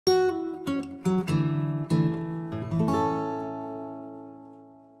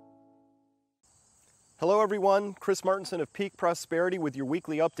Hello everyone, Chris Martinson of Peak Prosperity with your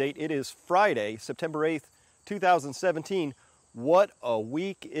weekly update. It is Friday, September 8th, 2017. What a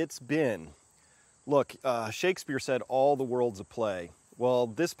week it's been. Look, Shakespeare said all the world's a play. Well,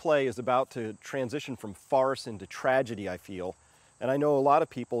 this play is about to transition from farce into tragedy, I feel. And I know a lot of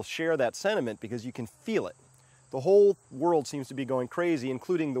people share that sentiment because you can feel it. The whole world seems to be going crazy,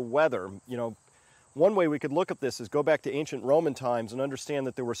 including the weather. You know, one way we could look at this is go back to ancient Roman times and understand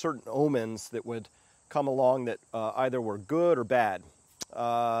that there were certain omens that would come along that either were good or bad.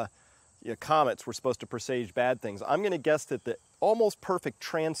 Comets were supposed to presage bad things. I'm going to guess that the almost perfect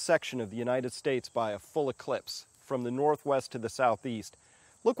transection of the United States by a full eclipse from the northwest to the southeast.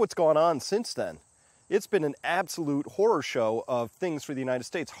 Look what's gone on since then. It's been an absolute horror show of things for the United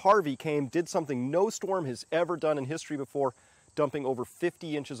States. Harvey came, did something no storm has ever done in history before, dumping over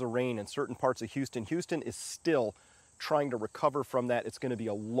 50 inches of rain in certain parts of Houston. Houston is still trying to recover from that. It's going to be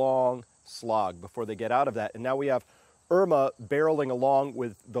a long slog before they get out of that. And now we have Irma barreling along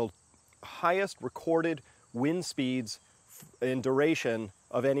with the highest recorded wind speeds in duration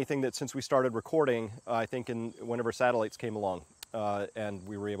of anything that since we started recording, I think whenever satellites came along, and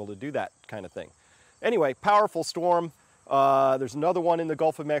we were able to do that kind of thing. Anyway, powerful storm. There's another one in the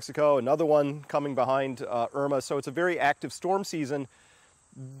Gulf of Mexico, another one coming behind Irma. So it's a very active storm season.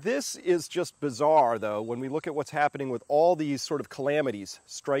 This is just bizarre, though, when we look at what's happening with all these sort of calamities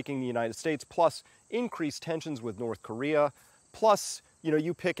striking the United States, plus increased tensions with North Korea, plus,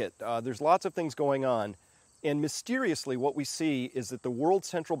 you pick it. There's lots of things going on. And mysteriously, what we see is that the world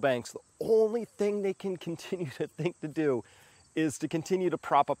central banks, the only thing they can continue to think to do is to continue to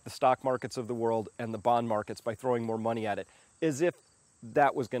prop up the stock markets of the world and the bond markets by throwing more money at it, as if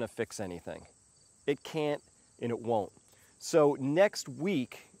that was going to fix anything. It can't and it won't. So next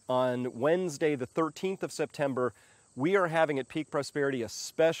week, on Wednesday, the 13th of September, we are having at Peak Prosperity a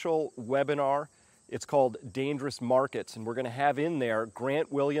special webinar. It's called Dangerous Markets, and we're going to have in there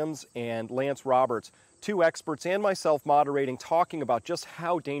Grant Williams and Lance Roberts, two experts, and myself moderating, talking about just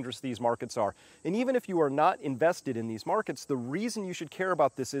how dangerous these markets are. And even if you are not invested in these markets, the reason you should care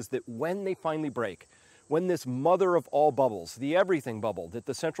about this is that when they finally break, when this mother of all bubbles, the everything bubble that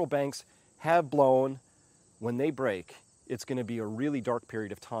the central banks have blown, when they break, it's going to be a really dark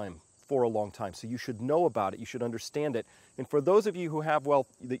period of time for a long time. So you should know about it. You should understand it. And for those of you who have wealth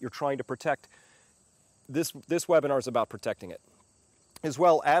that you're trying to protect, this webinar is about protecting it. As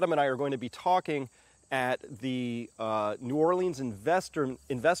well, Adam and I are going to be talking at the New Orleans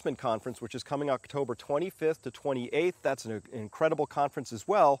Investment Conference, which is coming October 25th to 28th. That's an incredible conference as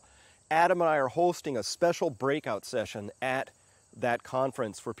well. Adam and I are hosting a special breakout session at that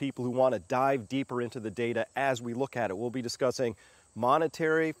conference for people who want to dive deeper into the data as we look at it. We'll be discussing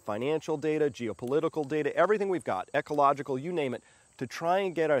monetary, financial data, geopolitical data, everything we've got, ecological, you name it, to try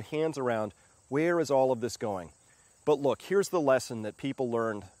and get our hands around where is all of this going. But look, here's the lesson that people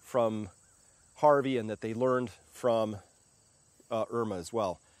learned from Harvey and that they learned from Irma as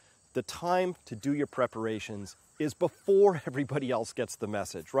well. The time to do your preparations is before everybody else gets the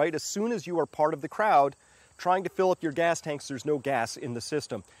message, right? As soon as you are part of the crowd trying to fill up your gas tanks, there's no gas in the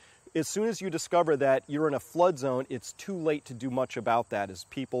system. As soon as you discover that you're in a flood zone, it's too late to do much about that, as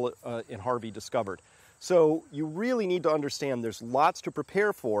people in Harvey discovered. So you really need to understand there's lots to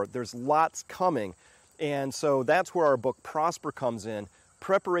prepare for. There's lots coming. And so that's where our book Prosper comes in.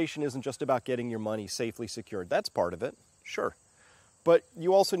 Preparation isn't just about getting your money safely secured. That's part of it, sure. But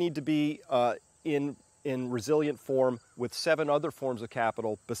you also need to be in resilient form with 7 other forms of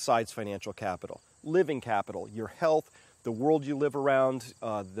capital besides financial capital. Living capital, your health, the world you live around,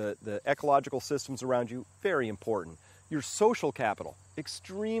 the ecological systems around you, very important. Your social capital,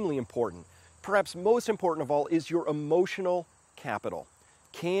 extremely important. Perhaps most important of all is your emotional capital.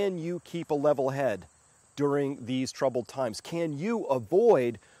 Can you keep a level head during these troubled times? Can you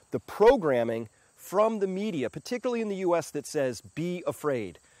avoid the programming from the media, particularly in the US, that says, be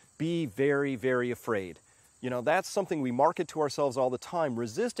afraid, be very, very afraid? That's something we market to ourselves all the time.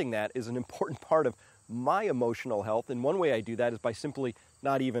 Resisting that is an important part of my emotional health. And one way I do that is by simply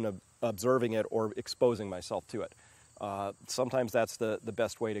not even observing it or exposing myself to it. Sometimes that's the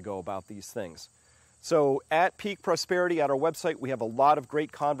best way to go about these things. So at Peak Prosperity, at our website, we have a lot of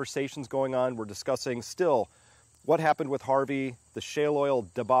great conversations going on. We're discussing still what happened with Harvey, the shale oil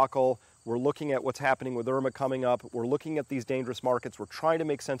debacle. We're looking at what's happening with Irma coming up. We're looking at these dangerous markets. We're trying to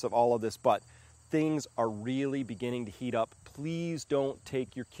make sense of all of this, but things are really beginning to heat up. Please don't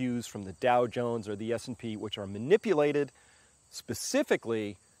take your cues from the Dow Jones or the S&P, which are manipulated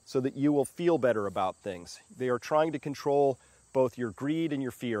specifically so that you will feel better about things. They are trying to control both your greed and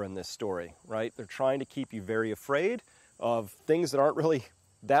your fear in this story, right? They're trying to keep you very afraid of things that aren't really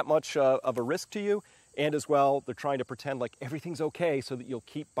that much of a risk to you, And as well, they're trying to pretend like everything's okay so that you'll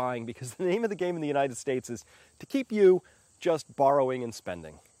keep buying, because the name of the game in the United States is to keep you just borrowing and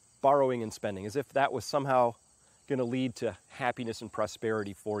spending. Borrowing and spending, as if that was somehow going to lead to happiness and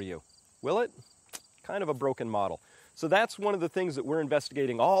prosperity for you. Will it? Kind of a broken model. So that's one of the things that we're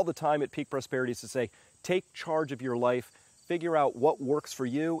investigating all the time at Peak Prosperity, is to say, take charge of your life, figure out what works for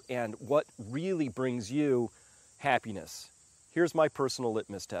you and what really brings you happiness. Here's my personal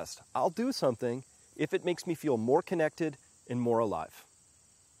litmus test. I'll do something if it makes me feel more connected and more alive.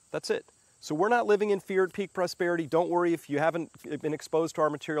 That's it. So we're not living in fear at Peak Prosperity. Don't worry if you haven't been exposed to our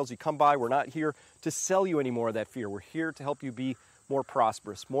materials. You come by. We're not here to sell you any more of that fear. We're here to help you be more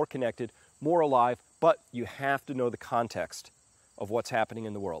prosperous, more connected, more alive, but you have to know the context of what's happening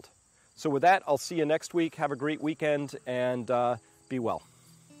in the world. So with that, I'll see you next week. Have a great weekend and be well.